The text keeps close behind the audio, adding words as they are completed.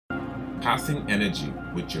Passing energy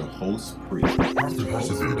with your host priest. With your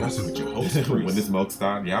host priest. When this milk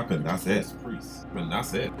start yapping, that's it. And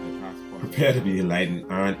that's it. Prepare to be enlightened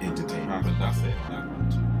and entertained. And that's it.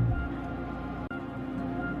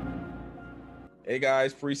 Hey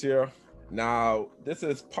guys, Priest here. Now, this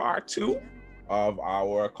is part 2 of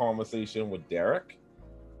our conversation with Derrick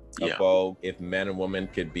about if men and women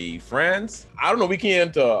could be friends. I don't know, we came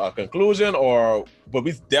into a conclusion but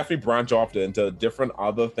we definitely branch off into different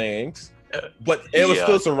other things. But it was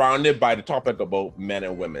still surrounded by the topic about men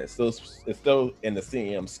and women. It's still in the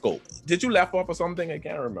same scope. Did you left off or something? I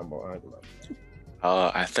can't remember.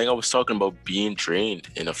 I think I was talking about being drained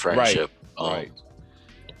in a friendship. Right.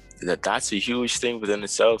 That's a huge thing within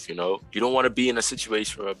itself, you know. You don't want to be in a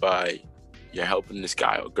situation whereby you're helping this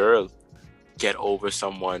guy or girl get over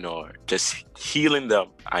someone or just healing them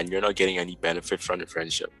and you're not getting any benefit from the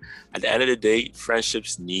friendship. At the end of the day,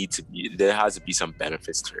 friendships there has to be some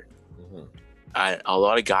benefits to it. Mm-hmm. And a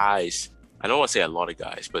lot of guys, I don't want to say a lot of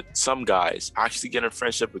guys, but some guys actually get in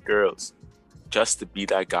friendship with girls just to be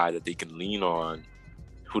that guy that they can lean on,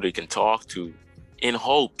 who they can talk to, in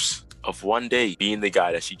hopes of one day being the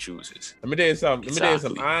guy that she chooses. Let me tell you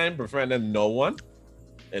something. I'm befriending no one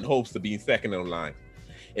in hopes of being second in line.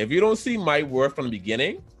 If you don't see my worth from the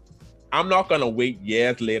beginning, I'm not gonna wait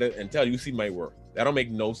years later until you see my worth. That don't make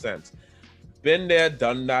no sense. Been there,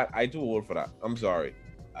 done that. I'm too old for that. I'm sorry.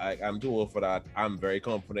 I'm too old for that. I'm very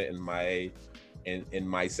confident in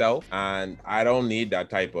myself, and I don't need that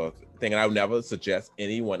type of thing. And I would never suggest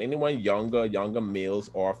anyone younger males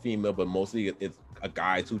or female, but mostly it's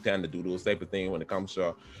guys who tend to do those type of things when it comes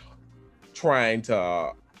to trying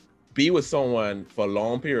to be with someone for a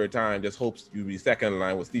long period of time, just hopes you be second in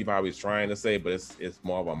line, what Steve Harvey's trying to say, but it's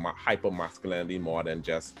more of a hyper masculinity more than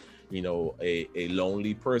just, you know, a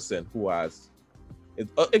lonely person who has,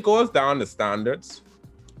 it goes down to standards.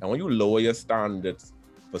 And when you lower your standards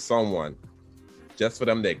for someone, just for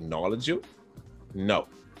them to acknowledge you, no.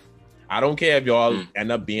 I don't care if y'all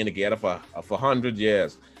end up being together for 100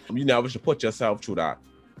 years. You never should put yourself through that,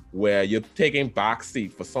 where you're taking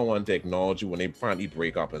backseat for someone to acknowledge you when they finally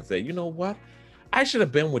break up and say, you know what? I should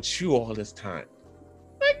have been with you all this time.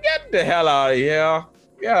 Like, get the hell out of here.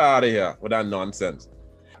 Get out of here with that nonsense.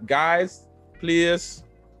 Guys, please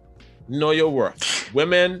know your worth.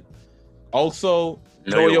 Women, also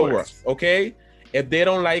know your worth, okay? If they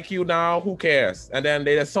don't like you now, who cares? And then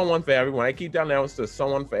there's someone for everyone. I keep telling them there's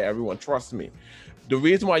someone for everyone. Trust me. The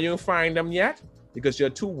reason why you don't find them yet, because you're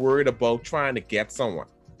too worried about trying to get someone.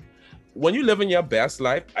 When you live in your best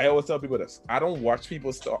life, I always tell people this. I don't watch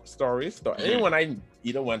people's stories. Anyone I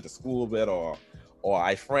either went to school with or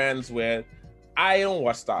I friends with, I don't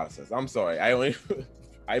watch statuses. I'm sorry.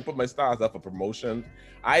 I put my stars up for promotion.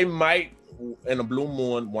 I might, in a blue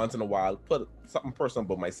moon, once in a while, put something personal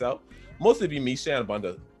about myself. Mostly be me sharing a bunch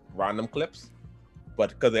of random clips. But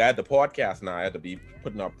because I had the podcast now, I had to be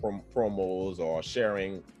putting up promos or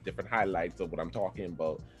sharing different highlights of what I'm talking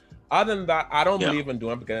about. Other than that, I don't believe in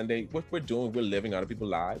doing, because what we're doing, we're living other people's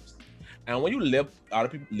lives. And when you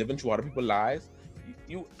living through other people's lives,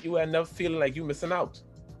 you end up feeling like you're missing out.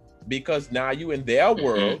 Because now you in their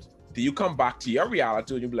world, do you come back to your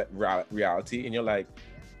reality and you be like, reality, and you're like,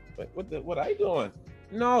 what are you doing?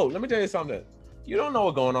 No, let me tell you something. You don't know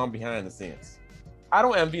what's going on behind the scenes. I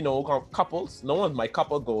don't envy no couples. No one's my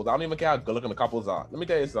couple goals. I don't even care how good looking the couples are. Let me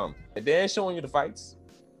tell you something. They ain't showing you the fights.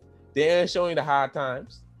 They ain't showing you the hard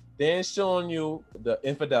times. They ain't showing you the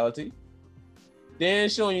infidelity. They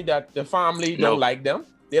ain't showing you that the family don't like them.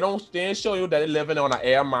 They ain't showing you that they're living on an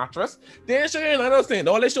air mattress. They ain't showing you another thing.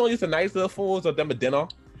 All they're showing you is the nice little photos of them at dinner.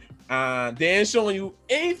 And they ain't showing you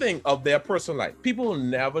anything of their personal life. People will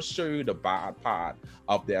never show you the bad part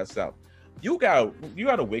of their self. You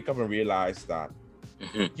gotta wake up and realize that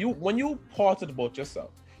when you pause it about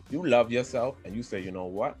yourself, you love yourself and you say, you know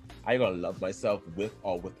what? I'm gonna love myself with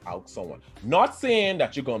or without someone. Not saying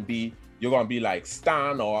that you're gonna be like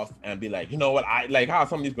stand off and be like, you know what? I like how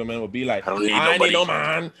some of these women would be like, I ain't need no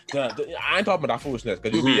man. I ain't talking about that foolishness,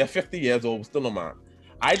 because you'll be 50 years old, still no man.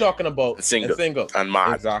 I talking about single and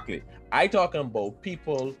mad. Exactly. I talking about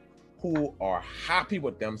people who are happy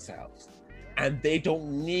with themselves and they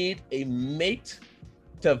don't need a mate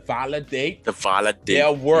to validate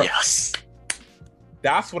their work. Yes.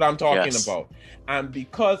 That's what I'm talking about. And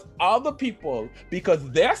because other people, because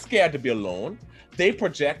they're scared to be alone, they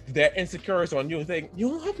project their insecurities on you and think, you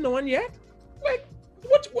don't have no one yet? Like,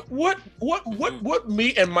 what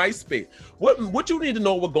me and my space? What you need to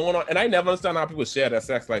know what's going on? And I never understand how people share their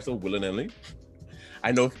sex life so willy-nilly.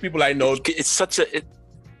 I know people I know.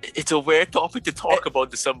 It's a weird topic to talk about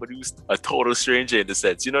to somebody who's a total stranger in the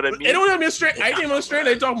sense. You know what I mean? It don't even be straight. I ain't even straight.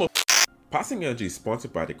 They talking about. Passing Energy is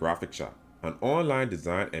sponsored by The Graphic Shop, an online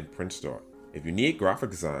design and print store. If you need graphic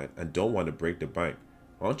design and don't want to break the bank,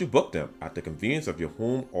 why don't you book them at the convenience of your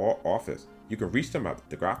home or office? You can reach them at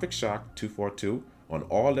The Graphic Shack 242 on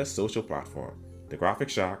all their social platforms. The Graphic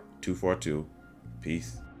Shack 242.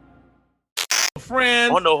 Peace.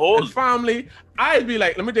 Friends On the whole, and family, I'd be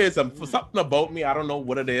like, let me tell you something. For something about me, I don't know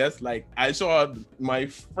what it is. Like, I saw my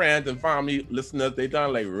friends and family listeners, they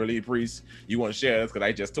done like, really, Priest, you want to share this? Because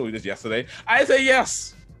I just told you this yesterday. I say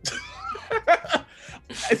yes. I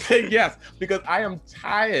say yes, because I am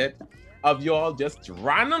tired of y'all just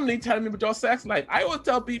randomly telling me about your sex life. I always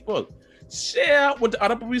tell people, share what the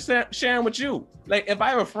other people sharing with you. Like, if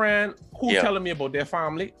I have a friend who's telling me about their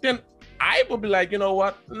family, then I would be like, you know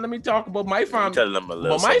what? Let me talk about my family. Tell them a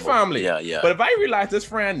little about my family. Yeah, yeah. But if I realize this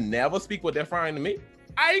friend never speak with their friend to me,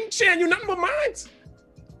 I ain't sharing you nothing but mine.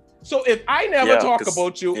 So if I never talk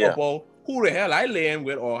about you, about who the hell I laying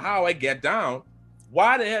with or how I get down,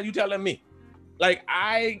 why the hell you telling me? Like,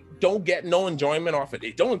 I don't get no enjoyment off it.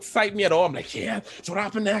 It don't excite me at all. I'm like, yeah, so what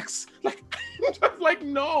happened next? Like, I'm just like,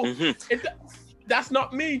 no, that's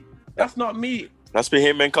not me. That's not me. That's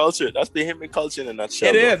Bahamian culture. That's Bahamian culture in a nutshell.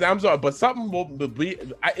 It is. I'm sorry, but something will be.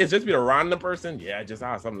 It's just be a random person. Yeah, I just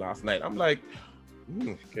had something last night. I'm like,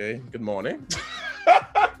 okay, good morning.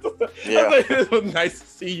 Yeah, like, it was nice to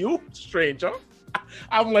see you, stranger.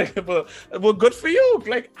 I'm like, well, good for you.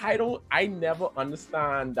 Like, I never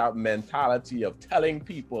understand that mentality of telling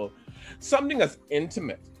people something that's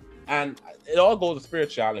intimate. And it all goes to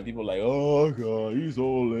spirituality, and people are like, oh God, he's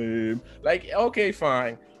so lame. Like, okay,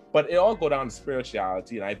 fine. But it all go down to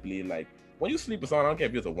spirituality, and I believe, like, when you sleep with someone, I don't care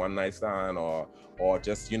if it's a one night stand or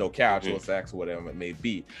just, you know, casual sex or whatever it may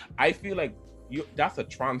be. I feel like that's a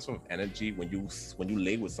transfer of energy when you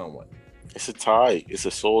lay with someone. It's a tie. It's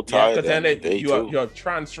a soul tie. Yeah, because then you're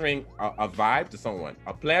transferring a vibe to someone,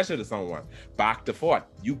 a pleasure to someone, back to forth.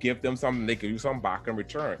 You give them something, they give you something back in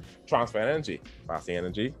return. Transfer energy, passing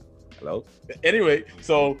energy. Hello. Anyway,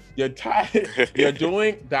 so you're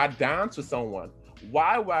doing that dance with someone.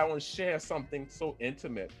 Why would I want to share something so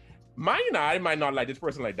intimate? I might not like this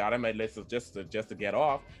person like that. I might let it just to get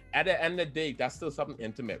off. At the end of the day, that's still something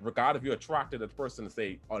intimate. Regardless if you're attracted to the person to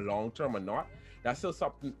say a long term or not, that's still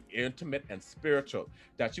something intimate and spiritual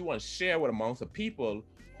that you want to share with amongst the people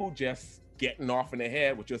who just getting off in the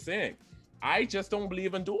head what you're saying. I just don't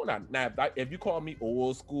believe in doing that. Now, if you call me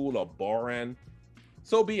old school or boring,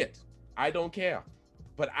 so be it. I don't care.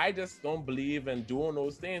 But I just don't believe in doing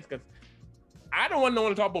those things because I don't want no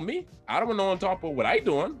one to talk about me. I don't want no one to talk about what I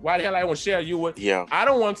doing. Why the hell I want to share you with? Yeah. I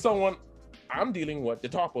don't want someone I'm dealing with to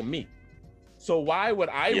talk about me. So why would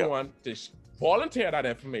I want to volunteer that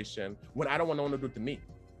information when I don't want no one to do it to me?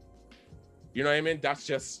 You know what I mean? That's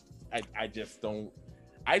just, I just don't.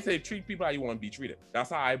 I say treat people how you want to be treated.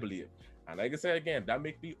 That's how I believe. And like I said again, that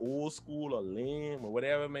makes me old school or lame or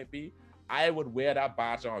whatever it may be. I would wear that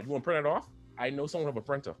badge on. You want to print it off? I know someone have a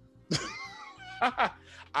printer.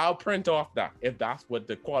 I'll print off that if that's what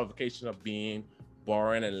the qualification of being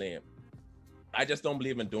boring and lame. I just don't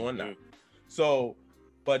believe in doing that. So,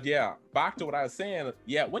 but yeah, back to what I was saying.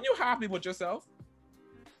 Yeah, when you're happy with yourself,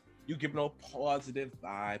 you give no positive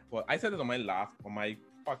vibe. I said this on my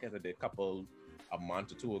podcast I did a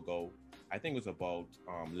month or two ago. I think it was about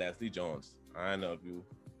Leslie Jones. I don't know if you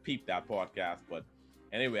peeped that podcast, but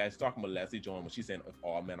anyway, I was talking about Leslie Jones when she's saying if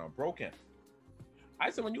all men are broken. I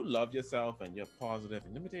said, when you love yourself and you're positive,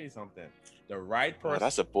 and let me tell you something, the right person.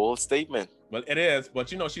 That's a bold statement. Well, it is,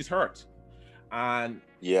 but you know, she's hurt. And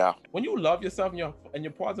when you love yourself and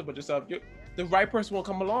you're positive with yourself, the right person will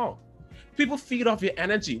come along. People feed off your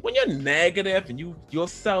energy. When you're negative and you're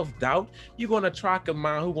self-doubt, you're gonna attract a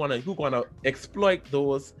man who gonna exploit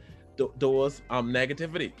those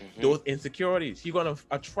negativity, those insecurities. You're gonna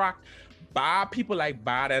attract bad people like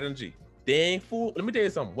bad energy. They ain't fool. Let me tell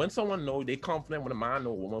you something. When someone know they confident, when a man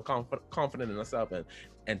know a woman confident in herself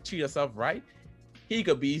and treat herself right, he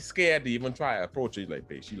could be scared to even try to approach you like,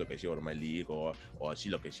 babe, she look like she out of my league, or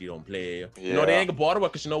she look like she don't play. Yeah. You know, they ain't gonna bother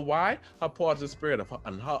with, because you know why? Her positive spirit of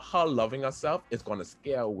her loving herself is gonna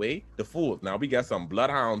scare away the fools. Now we got some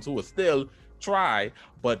bloodhounds who will still try,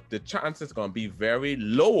 but the chances gonna be very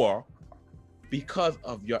lower because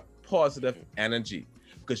of your positive energy.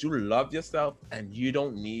 Because you love yourself and you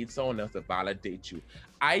don't need someone else to validate you.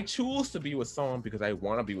 I choose to be with someone because I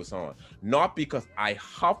want to be with someone, not because I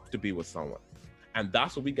have to be with someone. And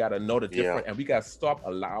that's what we got to know the difference. And we got to stop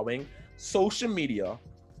allowing social media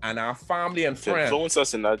and our family and friends to influence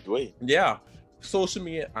us in that way. Yeah. Social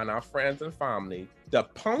media and our friends and family to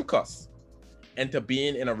punk us into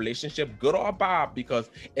being in a relationship, good or bad, because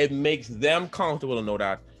it makes them comfortable to know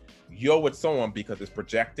that you're with someone because it's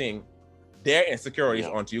projecting their insecurities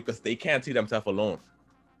Yeah. onto you because they can't see themselves alone.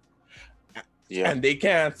 Yeah. And they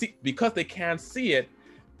can't see, because they can't see it,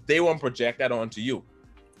 they won't project that onto you.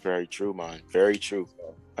 Very true, man. Very true.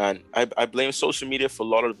 And I blame social media for a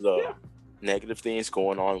lot of the negative things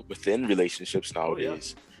going on within relationships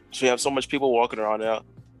nowadays. So you have so much people walking around there,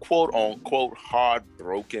 quote unquote,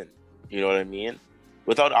 heartbroken. You know what I mean?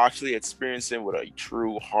 Without actually experiencing what a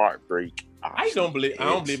true heartbreak. I don't believe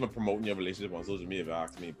in promoting your relationship on social media, if you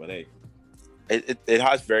ask me. But hey, it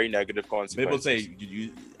has very negative consequences. People say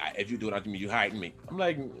if you do that to me, you hiding me. I'm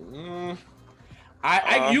like,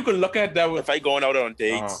 you can look at that with, if I going out on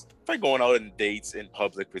dates, in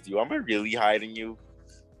public with you, am I really hiding you?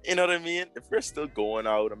 You know what I mean? If we're still going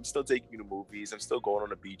out, I'm still taking you to movies, I'm still going on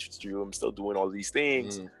the beach with you, I'm still doing all these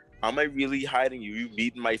things. Am I really hiding you? You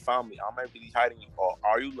meeting my family? Am I really hiding you? Or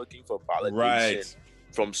are you looking for validation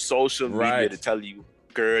from social media to tell you,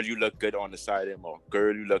 girl, you look good on the side of him, or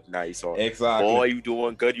girl, you look nice, or boy, you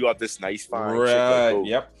doing good, you have this nice fine chick, like,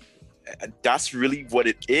 yep. That's really what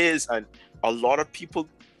it is. And a lot of people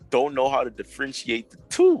don't know how to differentiate the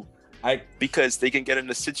two, because they can get in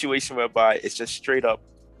a situation whereby it's just straight up,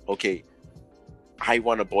 okay, I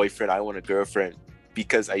want a boyfriend, I want a girlfriend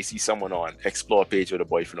because I see someone on Explore page with a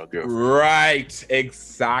boyfriend or girlfriend. Right,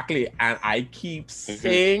 exactly. And I keep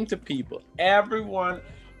saying to people, everyone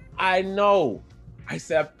I know, I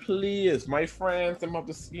said, please, my friends, I'm up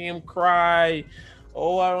to see him cry.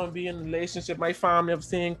 Oh, I don't be in a relationship. My family have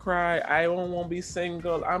seen cry. I don't want to be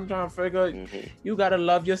single. I'm trying to figure, you got to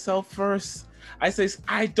love yourself first. I say,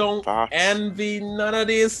 I don't envy none of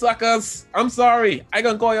these suckers. I'm sorry. I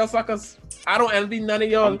gonna call y'all suckers. I don't envy none of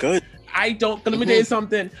y'all. I'm good. I don't. Let me tell you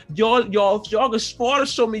something. Y'all gonna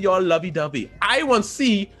show me y'all lovey-dovey. I want to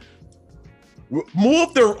see.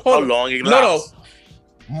 Move the. How long it lasts?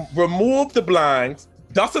 No. Remove the blinds.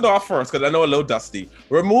 Dust it off first, because I know a little dusty.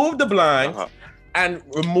 Remove the blinds and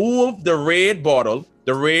remove the red bottle,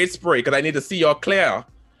 the red spray, because I need to see y'all clear.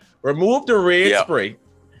 Remove the red spray.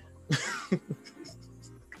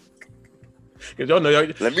 Cause y'all know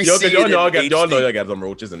y'all got some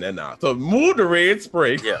roaches in there now. So move the red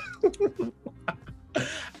spray. Yeah.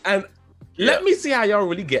 And let me see how y'all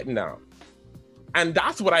really getting down. And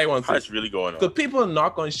that's what I want to see. How's really going on? Because people are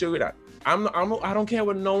not going to show you that. I don't care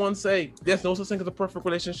what no one say. There's no such thing as a perfect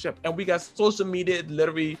relationship. And we got social media,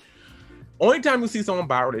 literally. Only time you see someone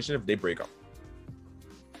bad relationship, they break up.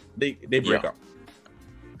 They break up.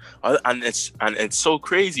 And it's so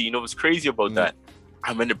crazy. You know what's crazy about that?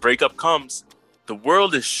 And when the breakup comes, the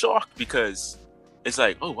world is shocked, because it's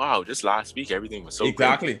like, oh wow, just last week everything was so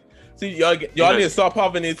great. See, y'all need to stop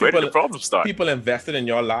having these people. Where did the problem start? People invested in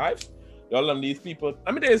your lives. Y'all love these people.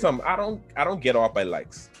 Let me tell you something. I don't get off by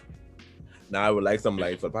likes. Now I would like some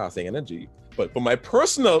likes for passing energy, but for my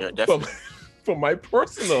personal, for my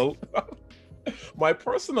personal, my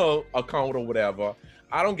personal account or whatever,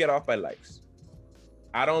 I don't get off by likes.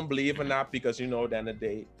 I don't believe in that, because at the end of the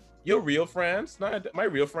day, your real friends, my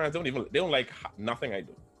real friends, they don't like nothing I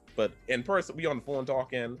do. But in person, we on the phone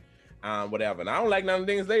talking, whatever. And I don't like none of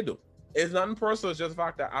the things they do. It's nothing personal. It's just the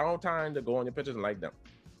fact that I don't have time to go on your pictures and like them.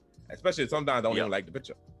 Especially sometimes I don't even like the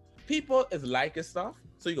picture. People is liking stuff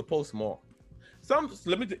so you can post more.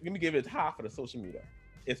 Let me give it half of the social media.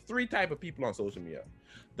 It's 3 type of people on social media.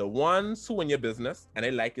 The ones who in your business and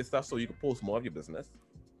they like your stuff so you can post more of your business.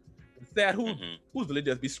 Instead, who's really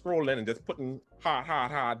just be scrolling and just putting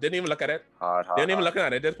hard. Didn't even look at it. Didn't even look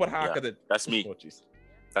at it. Just put hard because that's me. Oh,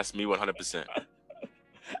 that's me 100%.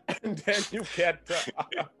 And then you get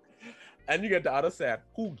the other side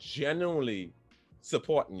who genuinely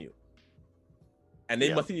supporting you. And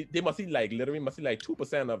they must see like literally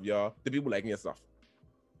 2% of the people liking your stuff.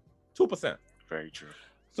 2%. Very true.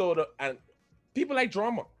 So and people like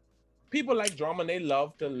drama. People like drama, and they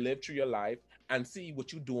love to live through your life and see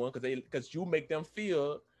what you're doing, because you make them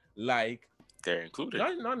feel like they're included.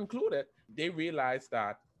 Not included. They realize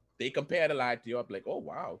that they compare the life to you, like, oh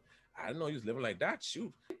wow, I didn't know you was living like that.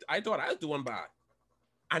 Shoot, I thought I was doing bad.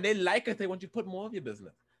 And they like it. They want you to put more of your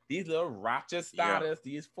business. These little ratchet status,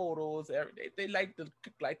 these photos, they like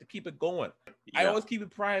to keep it going. I always keep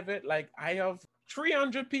it private. Like, I have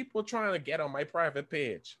 300 people trying to get on my private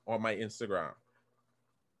page on my Instagram.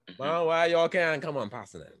 Well, why y'all can't come on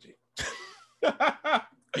passing energy?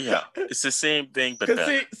 Yeah, it's the same thing, but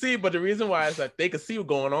but the reason why is that they can see what's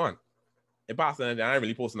going on. In passing energy, I ain't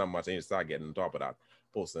really posting that much. I need to start getting on top of that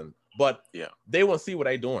posting. But they want to see what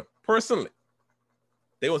I doing personally.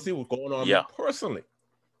 They want to see what's going on personally.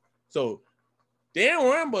 So they don't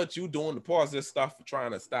worry about you doing the positive stuff,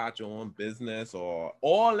 trying to start your own business or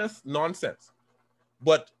all this nonsense.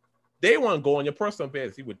 But they want to go on your personal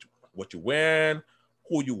page, see what you wearing,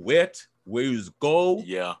 who you with, where you go.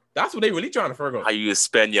 Yeah. That's what they really trying to figure out. How you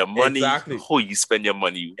spend your money. Exactly. Who you spend your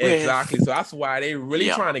money with. Exactly. So that's why they really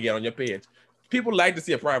Yeah. trying to get on your page. People like to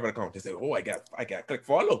see a private account. They say, "Oh, I got click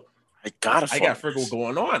follow. I gotta I got to figure what's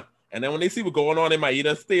going on." And then when they see what's going on, they might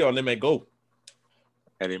either stay or they might go.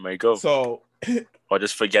 And they might go. So, or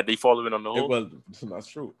just forget they following on the whole. Well, that's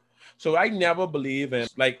true. So I never believe in,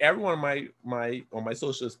 like, everyone on my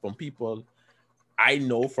socials from people I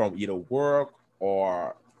know from either work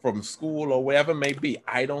or from school or wherever it may be.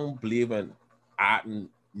 I don't believe in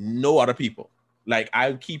no other people. Like,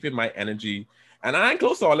 I keep in my energy, and I ain't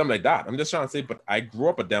close to all of them like that. I'm just trying to say, but I grew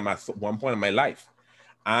up with them at one point in my life,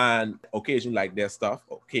 and occasionally like their stuff,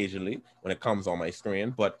 occasionally when it comes on my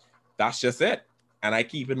screen, but that's just it. And I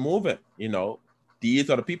keep it moving. You know, these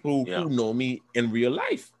are the people who know me in real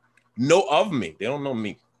life, know of me. They don't know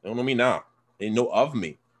me. They don't know me now. They know of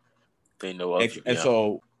me. They know of you. And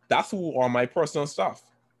so that's who are my personal stuff.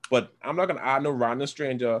 But I'm not gonna add no random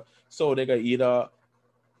stranger so they can either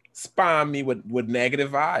spam me with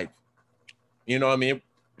negative vibe. You know what I mean?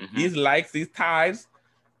 Mm-hmm. These likes, these ties,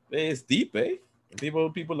 it's deep, eh?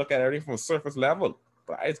 People look at everything from surface level,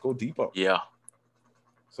 but I just go deeper. Yeah.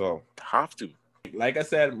 So have to. Like I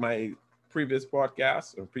said, my previous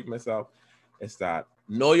podcast, or repeat myself, is that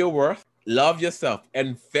know your worth, love yourself,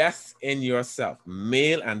 invest in yourself,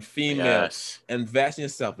 male and female. Yes. Invest in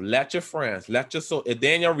yourself. Let your friends, if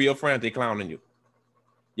they're your real friends, they clowning you.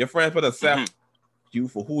 Your friends will accept you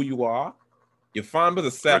for who you are. Your friends will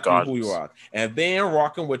accept you who you are. And if they ain't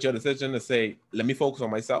rocking with your decision to say, let me focus on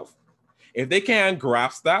myself, if they can't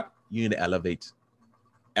grasp that, you need to elevate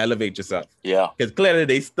yourself. Yeah. Because clearly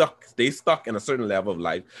they stuck in a certain level of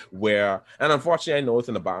life where, and unfortunately I know it's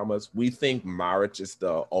in the Bahamas, we think marriage is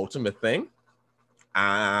the ultimate thing.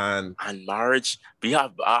 And marriage, we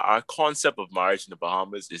have our concept of marriage in the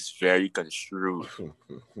Bahamas is very construed.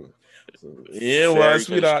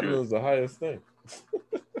 Sweetheart is the highest thing.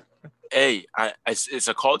 Hey, it's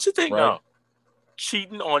a culture thing now.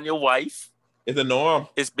 Cheating on your wife. It's a norm.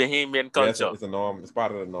 It's Bahamian culture. Yeah, it's a norm. It's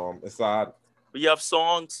part of the norm. It's sad. We have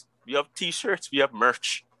songs. We have T-shirts. We have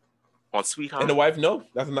merch on Sweetheart. And the wife know.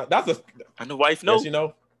 And the wife know. Yes,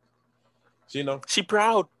 she know. She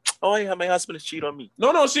proud. Oh yeah, my husband is cheating on me.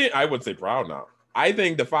 No, I would say proud now. I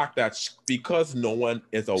think the fact that because not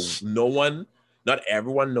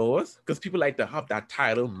everyone knows, because people like to have that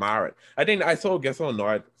title married. I think I get so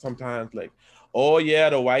annoyed sometimes, like, oh yeah,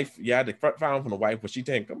 the wife, the found from the wife, but she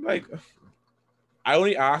think, I'm like, I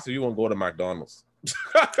only asked if you want to go to McDonald's.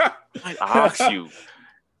 I ask you.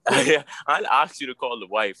 I'll ask you to call the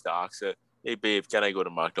wife to ask her, hey babe, can I go to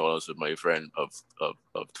McDonald's with my friend of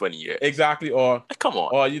 20 years? Exactly. Or come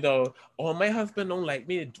on. Or my husband don't like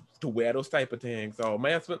me to wear those type of things. Or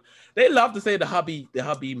my husband, they love to say the hubby,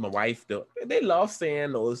 my wife, they love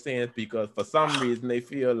saying those things because for some reason they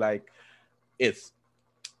feel like it's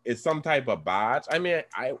some type of badge. I mean,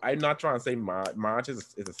 I'm not trying to say marriage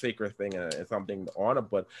is a sacred thing and it's something to honor,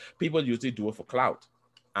 but people usually do it for clout.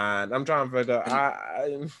 And I'm trying to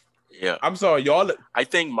figure. I'm sorry, y'all. I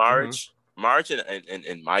think marriage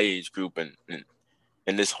in my age group and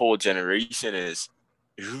in this whole generation is,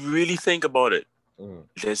 if you really think about it,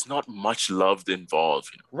 there's not much love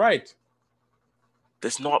involved. Right.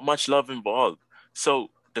 There's not much love involved. So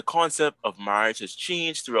the concept of marriage has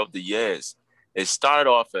changed throughout the years. It started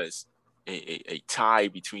off as a tie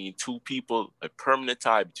between two people, a permanent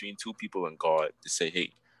tie between two people and God to say,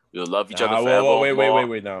 hey, we'll love each other forever.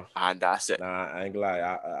 Wait now. And that's it. Nah, I ain't gonna lie.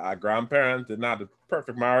 Our grandparents did not the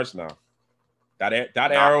perfect marriage now. That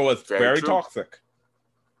era was very toxic.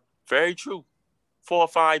 Very true. 4 or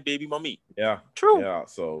 5 baby mommy. Yeah. True. Yeah.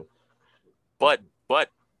 So, but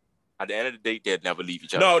at the end of the day, they'd never leave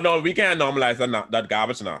each other. No, we can't normalize that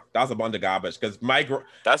garbage now. That's a bunch of garbage. Because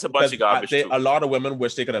that's a bunch of garbage. A lot of women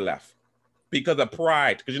wish they could have left because of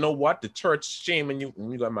pride. Because you know what? The church shaming you.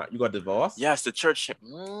 You got divorced. Yes, the church.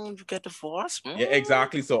 You get divorced. Yeah,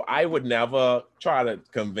 exactly. So I would never try to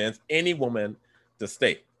convince any woman to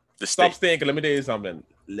stay. Stop staying. Let me tell you something.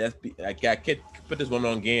 I can't put this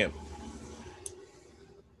woman on game.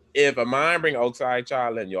 If a man bring outside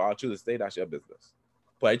child and you all choose to stay, that's your business.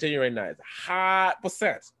 But I tell you right now, it's a high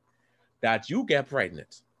percent that you get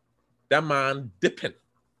pregnant. That man dipping.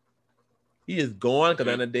 He is gone because at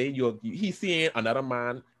the end of the day, he's seeing another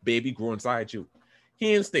man, baby, grow inside you.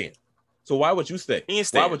 He ain't staying. So why would you stay?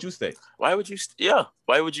 Why would you stay? Why would you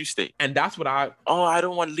Why would you stay? And that's what I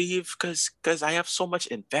don't want to leave because I have so much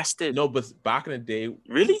invested. No, but back in the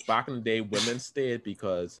day, women stayed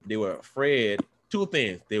because they were afraid. 2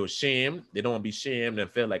 things. They were shamed. They don't want to be shamed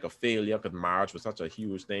and feel like a failure because marriage was such a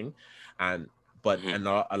huge thing. And But a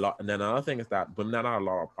lot, and then another thing is that women not have a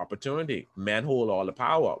lot of opportunity. Men hold all the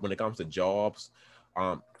power when it comes to jobs,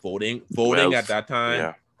 voting Wealth. at that time,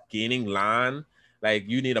 Yeah. gaining land. Like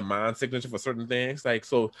you need a man signature for certain things. Like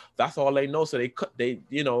so, that's all they know. So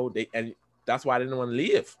and that's why they didn't want to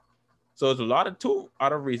leave. So it's a lot of two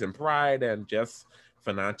other reasons: pride and just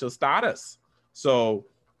financial status. So,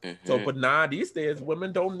 but now these days,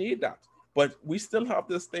 women don't need that. But we still have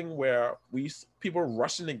this thing where people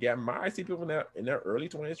rushing to get married. I see people in their early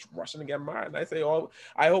 20s rushing to get married. And I say, oh,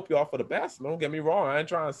 I hope y'all for the best. Don't get me wrong. I ain't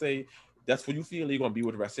trying to say that's what you feel you're gonna be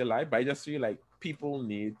with the rest of your life, but I just feel like people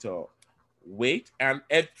need to wait and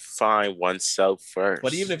find oneself first.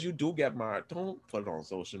 But even if you do get married, don't put it on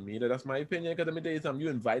social media. That's my opinion. Because let me tell you something, you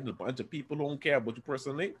inviting a bunch of people who don't care about you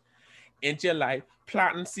personally into your life,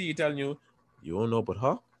 planting seed, telling you, you don't know about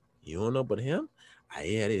her, you don't know about him. I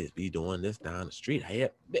hear this be doing this down the street. I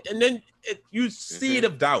hear, and then you seed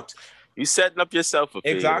of doubt. You setting up yourself for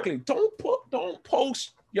failure. Exactly. Don't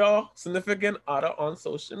post your significant other on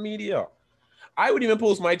social media. I wouldn't even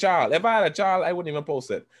post my child. If I had a child, I wouldn't even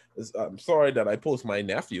post it. I'm sorry that I post my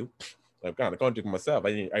nephew. I'm kind of contradicting myself.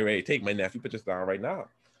 I already take my nephew pictures down right now.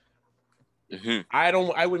 I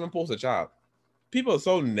wouldn't even post a child. People are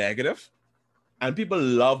so negative, and people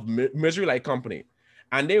love misery like company,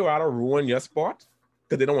 and they rather ruin your spot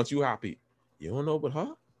because they don't want you happy. You don't know about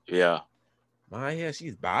her? Yeah. I hear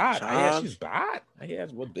she's bad. Child. I hear she's bad. I hear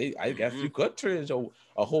I guess you could turn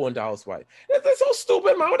a hoe into a housewife. That's so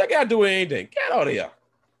stupid, man. What they gotta do with anything? Get out of here.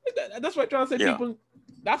 That's what I'm trying to say. People,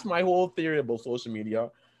 that's my whole theory about social media.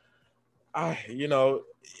 To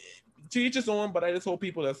each his own, but I just hope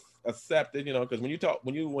people accept it, because when you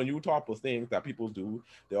talk about things that people do,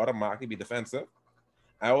 they automatically be defensive.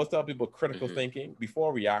 I always tell people critical thinking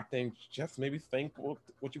before reacting. Just maybe think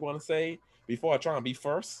what you want to say before trying to be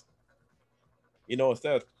first.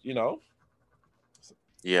 Instead of,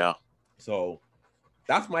 Yeah. So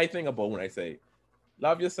that's my thing about when I say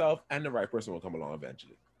love yourself and the right person will come along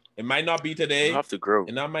eventually. It might not be today. You have to grow.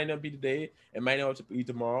 And that might not be today. It might not be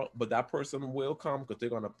tomorrow, but that person will come because they're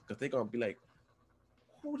gonna be like,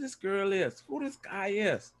 who this girl is, who this guy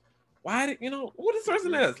is, who this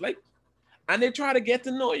person is. Like, and they try to get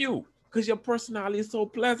to know you because your personality is so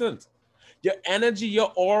pleasant. Your energy,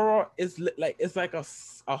 your aura is like a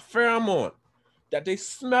pheromone that they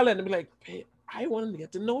smell it and be like, hey, I want to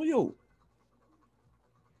get to know you.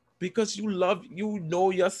 Because you know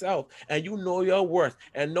yourself and you know your worth.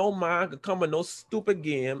 And no man can come with no stupid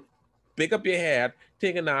game, pick up your head,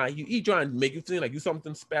 thinking he trying to make you feel like you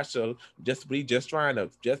something special, just he just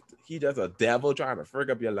a devil trying to freak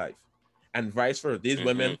up your life. And vice versa. These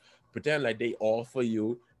women pretend like they all for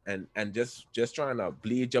you and just trying to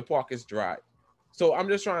bleed your pockets dry. So I'm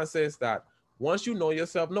just trying to say is that once you know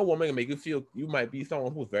yourself, no woman can make you feel you might be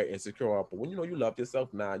someone who's very insecure. But when you know you love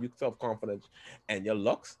yourself now, you self-confident and your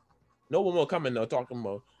looks, no woman will come in there talking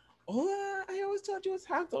about, oh, I always thought you was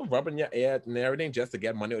handsome, rubbing your head and everything just to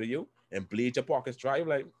get money out of you and bleed your pockets dry. You're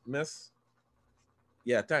like, miss,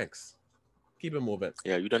 yeah, thanks. Keep it moving.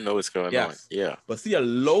 Yeah, you don't know what's going on. Yeah. But see, a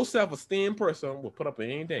low self-esteem person will put up with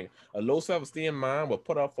anything. A low self-esteem man will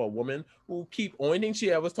put up for a woman who only thing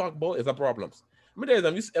she ever talk about is her problems. I mean,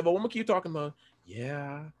 if a woman keep talking about,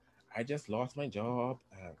 yeah, I just lost my job.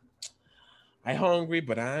 I hungry,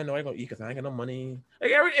 but I know I gonna eat because I ain't got no money.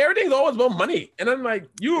 Like everything's always about money. And I'm like,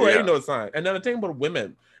 you already know the sign. And then the thing about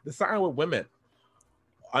women, the sign with women.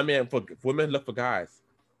 I mean, for women look for guys.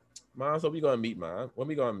 Man, so we gonna meet, man. When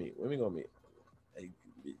we gonna meet? Hey,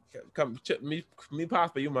 come me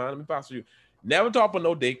pass for you, man. Let me pass for you. Never talk about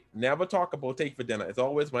no date. Never talk about take for dinner. It's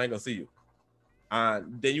always when I ain't gonna see you.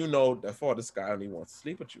 And then that for this guy only wants to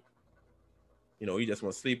sleep with you. He just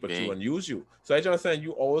wants to sleep with you and use you. So I just saying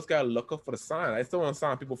you always gotta look up for the sign. I still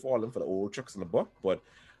understand people falling for the old tricks in the book, but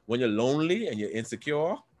when you're lonely and you're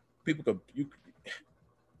insecure,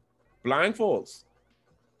 blindfolds.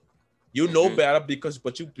 You know better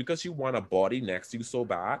because you want a body next to you so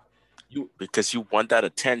bad. Because you want that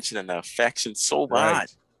attention and that affection so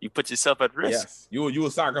bad. You put yourself at risk. Yes. You will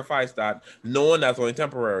sacrifice that knowing that's only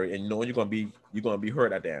temporary and knowing you're gonna be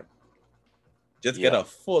hurt at that. Just get a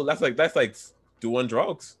full that's like doing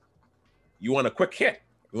drugs. You want a quick hit.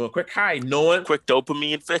 You want a quick high, knowing quick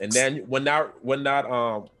dopamine fix. And then when that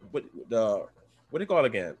what do you call it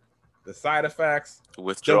again? The side effects. The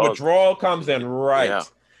withdrawal comes in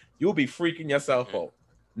You'll be freaking yourself out.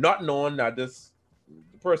 Not knowing that the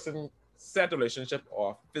person set a relationship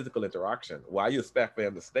or physical interaction. Why you expect for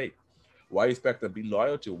him to stay? Why you expect him to be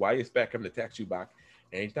loyal to? Why you expect him to text you back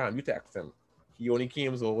anytime you text him? He only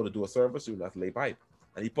comes over to do a service, you not lay pipe.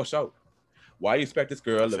 And he push out. Why you expect this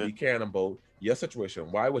girl That's to be it. caring about your situation?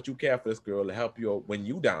 Why would you care for this girl to help you when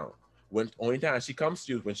you down? When only time she comes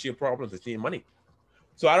to you is when she has problems and she need money.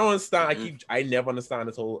 So I don't understand. I never understand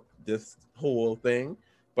this whole thing.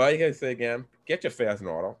 But like I say again, get your affairs in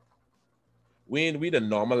order. We to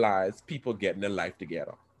normalize people getting their life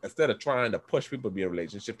together instead of trying to push people to be in a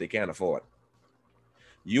relationship they can't afford.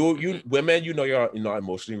 You women, you're not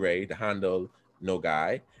emotionally ready to handle no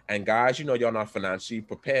guy, and guys, you're not financially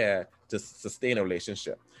prepared to sustain a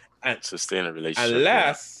relationship. And Sustain a relationship.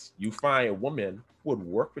 unless you find a woman who would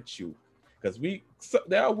work with you, because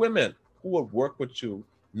there are women who would work with you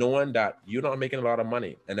knowing that you're not making a lot of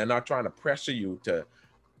money, and they're not trying to pressure you to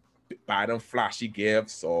buy them flashy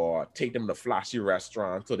gifts or take them to flashy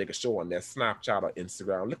restaurants so they can show on their Snapchat or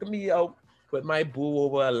Instagram. Look at me out with my boo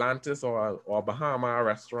over Atlantis or Bahama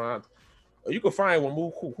restaurant. Or you could find one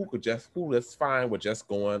who is fine with just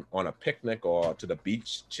going on a picnic or to the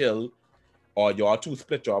beach, chill, or y'all two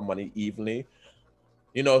split your money evenly.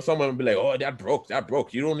 Someone will be like, "Oh, that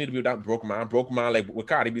broke. You don't need to be that broke man. Broke man, like what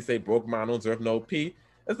Cardi B say, broke man don't deserve no P."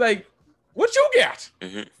 It's like, what you get?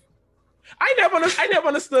 I never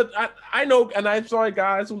understood. I know, and I'm sorry,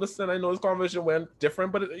 guys who listen. I know this conversation went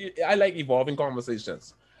different, but I like evolving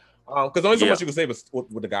conversations. Because only so much you can say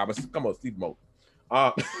with the guy, but come on, Steve Mo.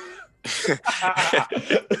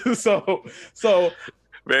 So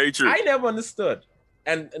very true. I never understood,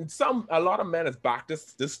 and a lot of men has backed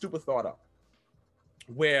this stupid thought up,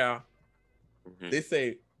 where they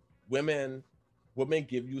say women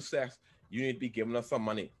give you sex, you need to be giving us some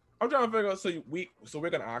money. I'm trying to figure out, so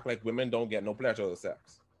we're gonna act like women don't get no pleasure out of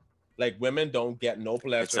sex, like women don't get no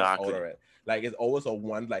pleasure out of it. Like it's always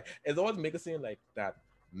it's always make it seem like that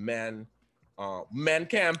men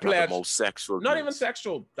can pleasure, most sexual, not even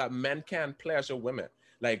sexual, that men can pleasure women.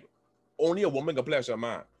 Like only a woman can pleasure a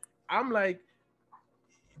man. I'm like,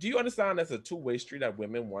 do you understand that's a two-way street, that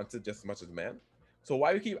women want it just as much as men? So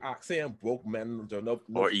why you keep saying broke men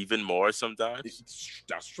or even more sometimes?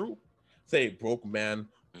 That's true. Say broke men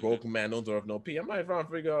don't deserve no P. I'm not trying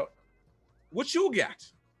to figure out what you get.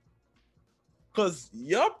 Cause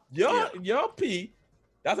your P,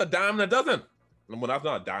 that's a dime a dozen. Well, that's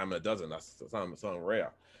not a dime a dozen. That's something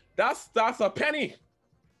rare. That's a penny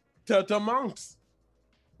to monks.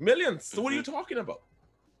 Millions. So what are you talking about?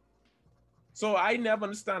 So I never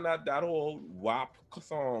understand that whole WAP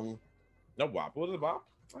song. No WAP. What is it, WAP?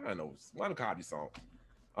 I don't know. It's one Cardi song.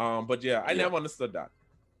 But yeah, I never understood that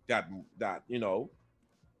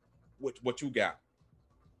what you got.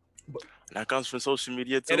 But that comes from social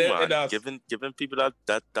media too, man. It does. Giving people that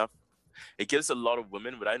it gives a lot of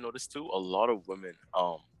women. But I noticed too, a lot of women.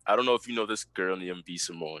 I don't know if you know this girl named B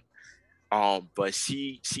Simone. But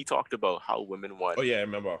she talked about how women want. Oh yeah, I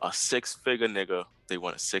remember. A 6-figure nigga. They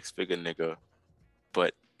want a 6-figure nigga,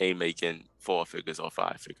 but ain't making 4 figures or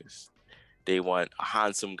 5 figures. They want a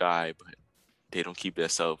handsome guy, but they don't keep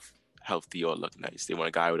themselves healthy or look nice. They want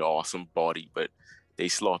a guy with an awesome body, but they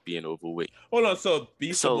sloppy and overweight. Hold on, so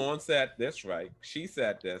B Simone said this, right? She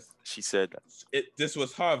said this. She said that. This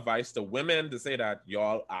was her advice to women, to say that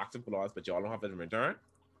y'all asking for laws, but y'all don't have it in return.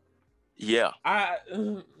 Yeah. I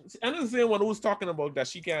understand one who's talking about that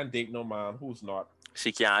she can't date no man who's not.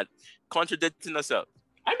 She can't. Contradicting herself.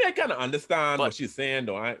 I mean, I kind of understand what she's saying,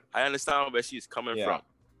 though. I understand where she's coming from.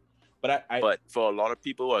 But but for a lot of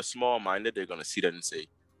people who are small-minded, they're gonna see that and say,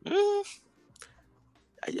 I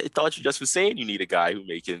thought you just were saying you need a guy who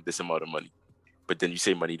making this amount of money, but then you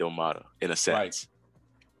say money don't matter in a sense. Right.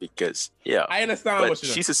 Because I understand what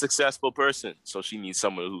she's a successful person, so she needs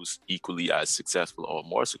someone who's equally as successful or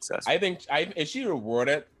more successful. I think if she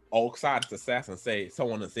rewarded outside success and say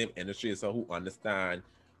someone in the same industry, so who understand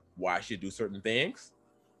why she do certain things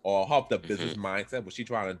or have the business mindset, what she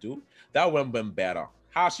trying to do, that would have been better.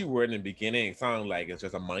 How she worded in the beginning sounded like it's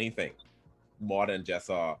just a money thing, more than just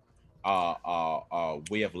a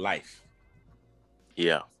way of life.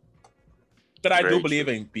 Yeah. But I do believe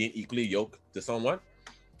in being equally yoked to someone.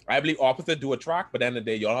 I believe opposites do attract, but at the end of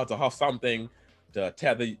the day, y'all have to have something to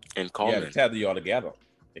tether in common. To tether y'all together.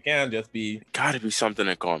 It can't just be. It gotta be something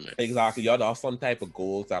in common. Exactly. Y'all have some type of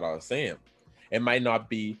goals that are the same. It might not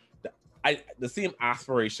be the same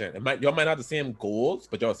aspiration. Y'all might not have the same goals,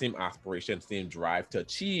 but y'all have the same aspiration, same drive to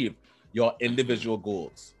achieve your individual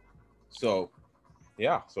goals. So,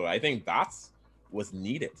 yeah. So I think that's what's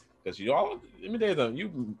needed. Because y'all, let me tell you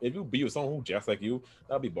something, if you be with someone who just like you,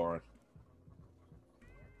 that'll be boring.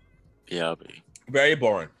 Yeah, babe. Very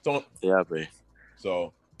boring. So yeah, babe.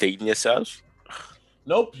 So dating yourself?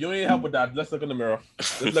 Nope, you need help with that. Let's look in the mirror.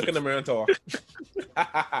 Let's look in the mirror and talk.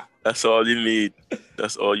 That's all you need.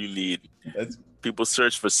 That's all you need. People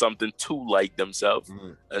search for something to like themselves,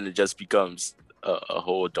 and it just becomes a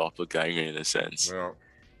whole doppelganger in a sense. Well,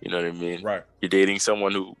 you know what I mean? right. You're dating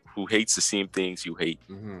someone who hates the same things you hate.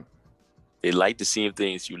 They like the same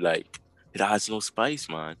things you like. It adds no spice,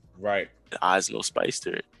 man. Right. It adds no spice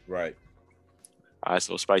to it. Right. Adds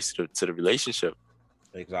no spice to the relationship.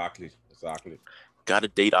 Exactly. Gotta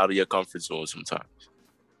date out of your comfort zone sometimes.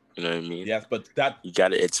 You know what I mean? Yes, but that you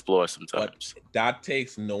gotta explore sometimes. But that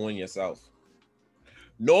takes knowing yourself.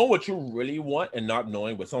 Knowing what you really want and not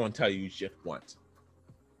knowing what someone tell you just want.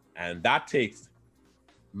 And that takes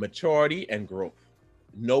maturity and growth.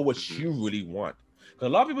 Know what you really want. Because a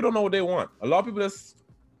lot of people don't know what they want. A lot of people just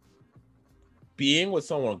being with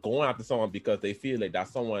someone, going after someone because they feel like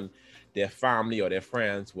that's someone their family or their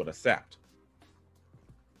friends would accept.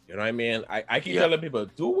 You know what I mean? I keep telling people,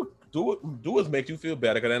 do what makes you feel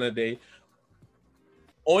better. Because at the end of the day,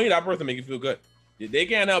 only that person make you feel good. They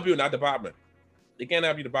can't help you in that department. They can't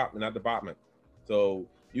help you in that department. So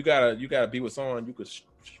you gotta be with someone you could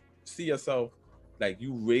see yourself like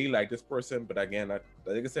you really like this person. But again, like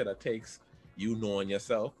I said, that takes you knowing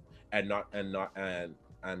yourself and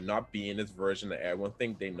not being this version that everyone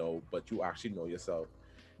think they know, but you actually know yourself.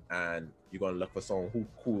 And you're gonna look for someone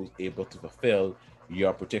who's able to fulfill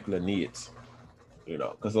your particular needs. You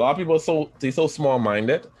know, because a lot of people are so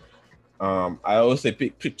small-minded. I always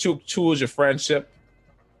say choose your friendship.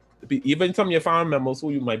 Even some of your family members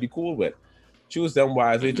who you might be cool with, choose them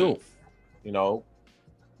wisely too. You know,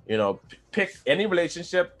 pick any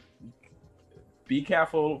relationship. Be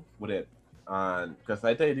careful with it, and because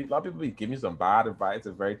I tell you, a lot of people give you some bad advice.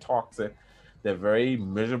 They're very toxic. They're very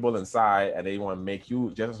miserable inside, and they want to make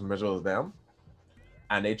you just as miserable as them.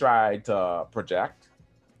 And they try to project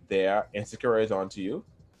their insecurities onto you,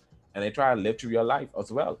 and they try to live through your life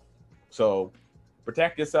as well. So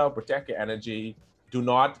protect yourself, protect your energy. Do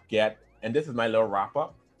not get, and this is my little wrap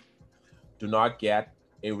up, do not get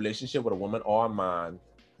a relationship with a woman or a man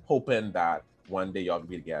hoping that one day y'all can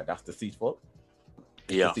be together. That's deceitful.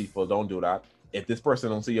 Deceitful. Don't do that. If this person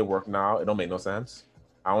don't see your work now, it don't make no sense.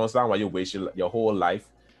 I don't understand why you waste your whole life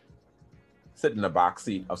sitting in the back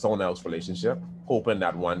seat of someone else's relationship, hoping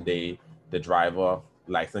that one day the driver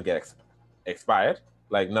license get expired.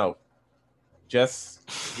 Like, no. Just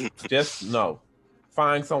no.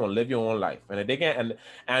 Find someone, live your own life, and if they can't,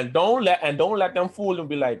 and don't let them fool and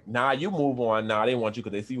be like, nah, you move on. Nah, they want you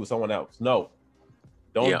because they see you with someone else. No,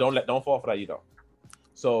 don't fall for that either.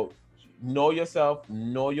 So know yourself,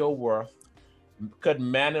 know your worth. Could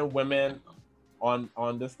men and women on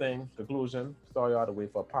this thing conclusion? Sorry, y'all to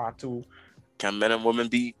wait for part 2. Can men and women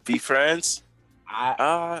be friends?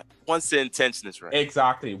 Once the intention is right.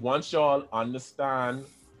 Exactly. Once y'all understand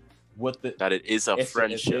that it is a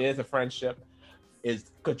friendship. It is a friendship.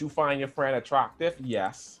 Could you find your friend attractive?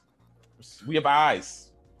 Yes. We have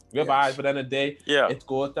eyes. But at the end of the day, it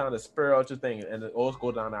goes down to spiritual thing, and it also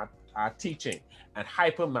goes down our teaching. And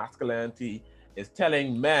hyper masculinity is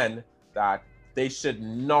telling men that they should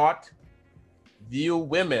not view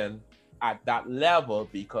women at that level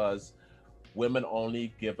because women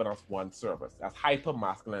only giving us one service. That's hyper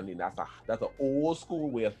masculinity. That's an old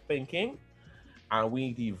school way of thinking, and we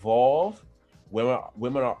need to evolve.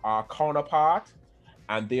 Women are our counterpart.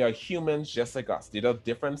 And they are humans just like us. They're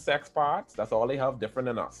different sex parts. That's all they have, different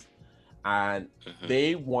than us. And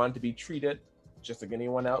they want to be treated just like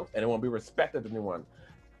anyone else, and they want to be respected as anyone.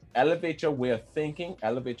 Elevate your way of thinking,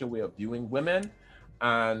 elevate your way of viewing women,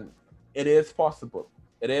 and it is possible.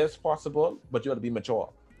 It is possible, but you have to be mature.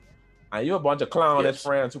 And you're a bunch of clownish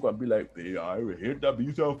friends who gonna be like, hey, I hate that,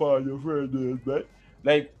 be so far your friend is, but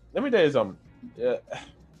like, let me tell you something.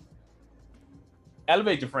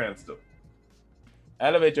 Elevate your friends too.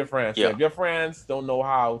 Elevate your friends. So if your friends don't know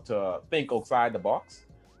how to think outside the box,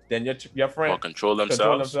 then your friends control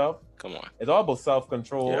themselves. Come on. It's all about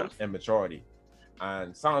self-control and maturity.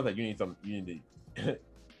 And sounds like you need to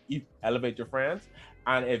elevate your friends.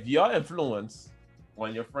 And if your influence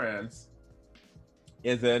on your friends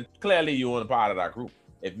isn't clearly you in part of that group,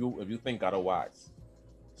 if you think otherwise,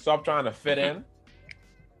 stop trying to fit in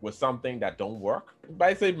with something that don't work. But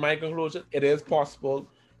I say my conclusion, it is possible.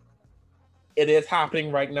 It is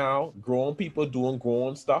happening right now. Grown people doing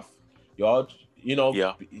grown stuff. Y'all,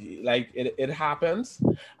 like it happens.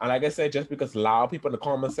 And like I said, just because loud people in the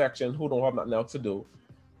comment section who don't have nothing else to do,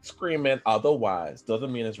 screaming otherwise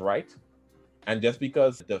doesn't mean it's right. And just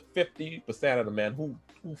because the 50% of the men who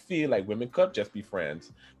feel like women could just be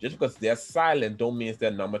friends, just because they're silent don't mean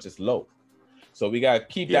their number is low. So we gotta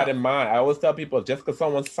keep that in mind. I always tell people, just because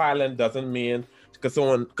someone's silent doesn't mean because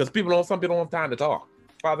some people don't have time to talk.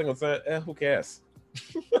 Father gonna say, who cares?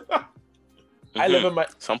 I live in my.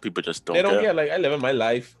 Some people just don't. They don't care. care. Like I live in my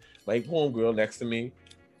life. My homegirl next to me,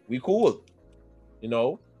 we cool. You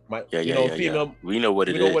know, female. We know what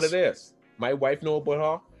it is. We know what it is. My wife know about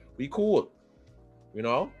her. We cool. You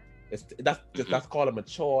know, that's called a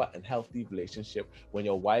mature and healthy relationship. When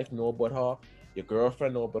your wife know about her, your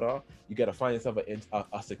girlfriend know about her, you gotta find yourself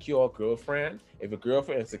a secure girlfriend. If your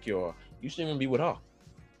girlfriend is secure, you shouldn't even be with her,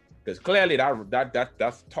 because clearly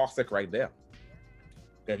that's toxic right there.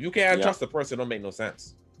 If you can't trust the person, it don't make no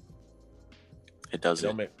sense. It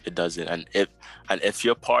doesn't. It doesn't. And if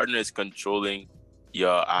your partner is controlling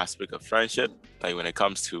your aspect of friendship, like when it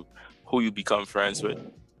comes to who you become friends with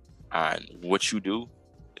and what you do,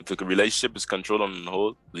 if the relationship is controlled on the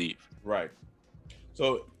whole, leave. Right.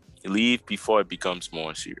 So leave before it becomes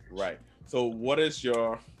more serious. Right. So what is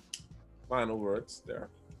your final words there?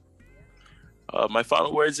 My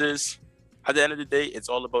final words is, at the end of the day, it's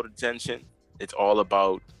all about attention. It's all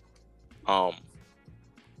about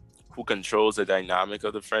who controls the dynamic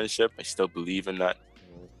of the friendship. I still believe in that.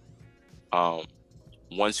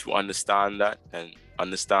 Once you understand that and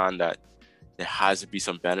understand that there has to be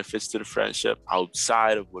some benefits to the friendship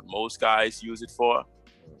outside of what most guys use it for,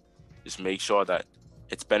 just make sure that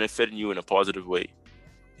it's benefiting you in a positive way.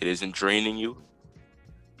 It isn't draining you.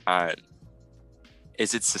 And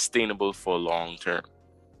is it sustainable for long term?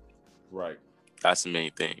 Right. That's the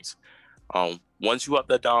main things. Once you have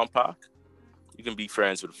that down pack, you can be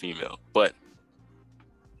friends with a female, but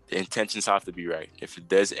the intentions have to be right. If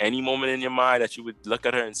there's any moment in your mind that you would look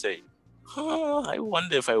at her and say, I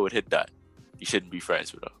wonder if I would hit that, you shouldn't be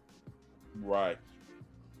friends with her. Right.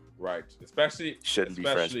 Especially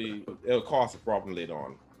it'll cause a problem later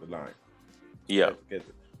on the line. Yeah.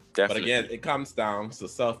 Definitely. But again, it comes down to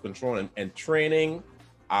self-control and training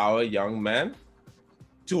our young men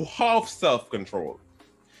to have self-control.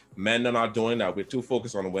 Men are not doing that. We're too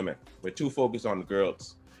focused on the women. We're too focused on the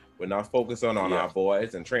girls. We're not focusing on our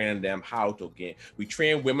boys and training them how to gain. We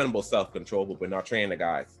train women about self-control, but we're not training the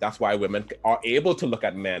guys. That's why women are able to look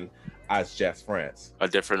at men as just friends. A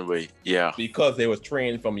different way, yeah. Because they was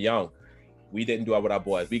trained from young. We didn't do it with our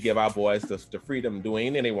boys. We give our boys the freedom to do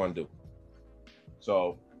anything they want to do.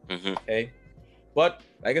 So, hey. But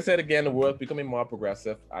like I said again, the world's becoming more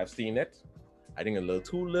progressive. I've seen it. I think a little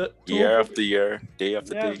too year after year, day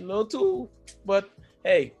after day. A little too. But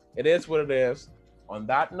hey, it is what it is. On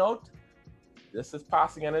that note, this is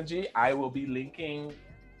Passing Energy. I will be linking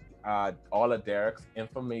all of Derrick's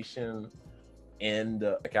information in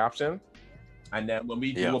the caption. And then when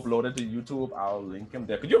we do upload it to YouTube, I'll link him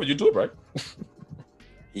there. Because you have a YouTube, right?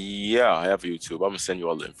 Yeah, I have a YouTube. I'm going to send you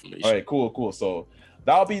all the information. All right, cool. So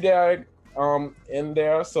that'll be there in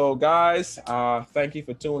there. So guys, thank you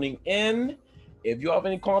for tuning in. If you have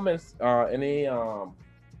any comments,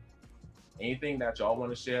 anything that y'all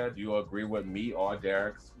want to share, do you agree with me or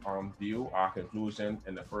Derrick's view, our conclusion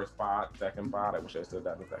in the first part, second part? I wish I said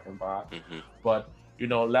that in the second part. But,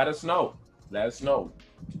 let us know. Let us know.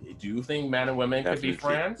 Do you think men and women could be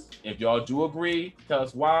friends? If y'all do agree, tell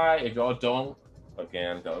us why. If y'all don't,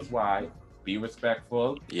 again, tell us why. Be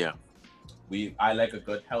respectful. Yeah. I like a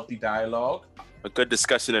good, healthy dialogue. A good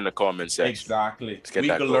discussion in the comment section. Exactly. We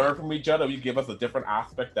can learn from each other. You give us a different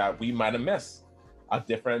aspect that we might have missed. A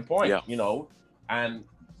different point, and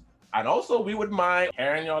also we would mind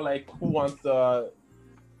hearing y'all, like, who wants to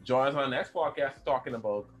join us on the next podcast talking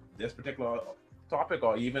about this particular topic,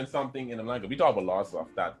 or even something in the language. We talk about a lot of stuff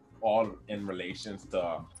that all in relations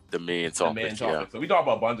to the main topic. Yeah. So we talk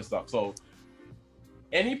about a bunch of stuff. So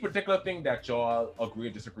any particular thing that y'all agree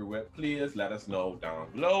or disagree with, please let us know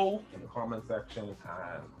down below in the comment section.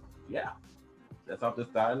 And let's have this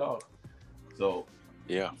dialogue. So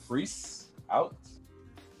Freeze out.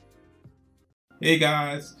 Hey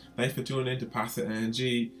guys, thanks for tuning in to Passing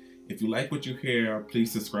Energy. If you like what you hear,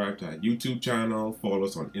 please subscribe to our YouTube channel. Follow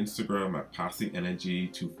us on Instagram at Passing Energy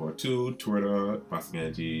 242, Twitter Passing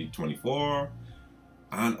Energy 24.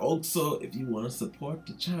 And also, if you want to support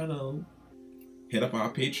the channel, hit up our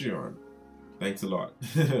Patreon. Thanks a lot.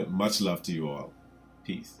 Much love to you all.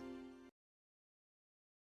 Peace.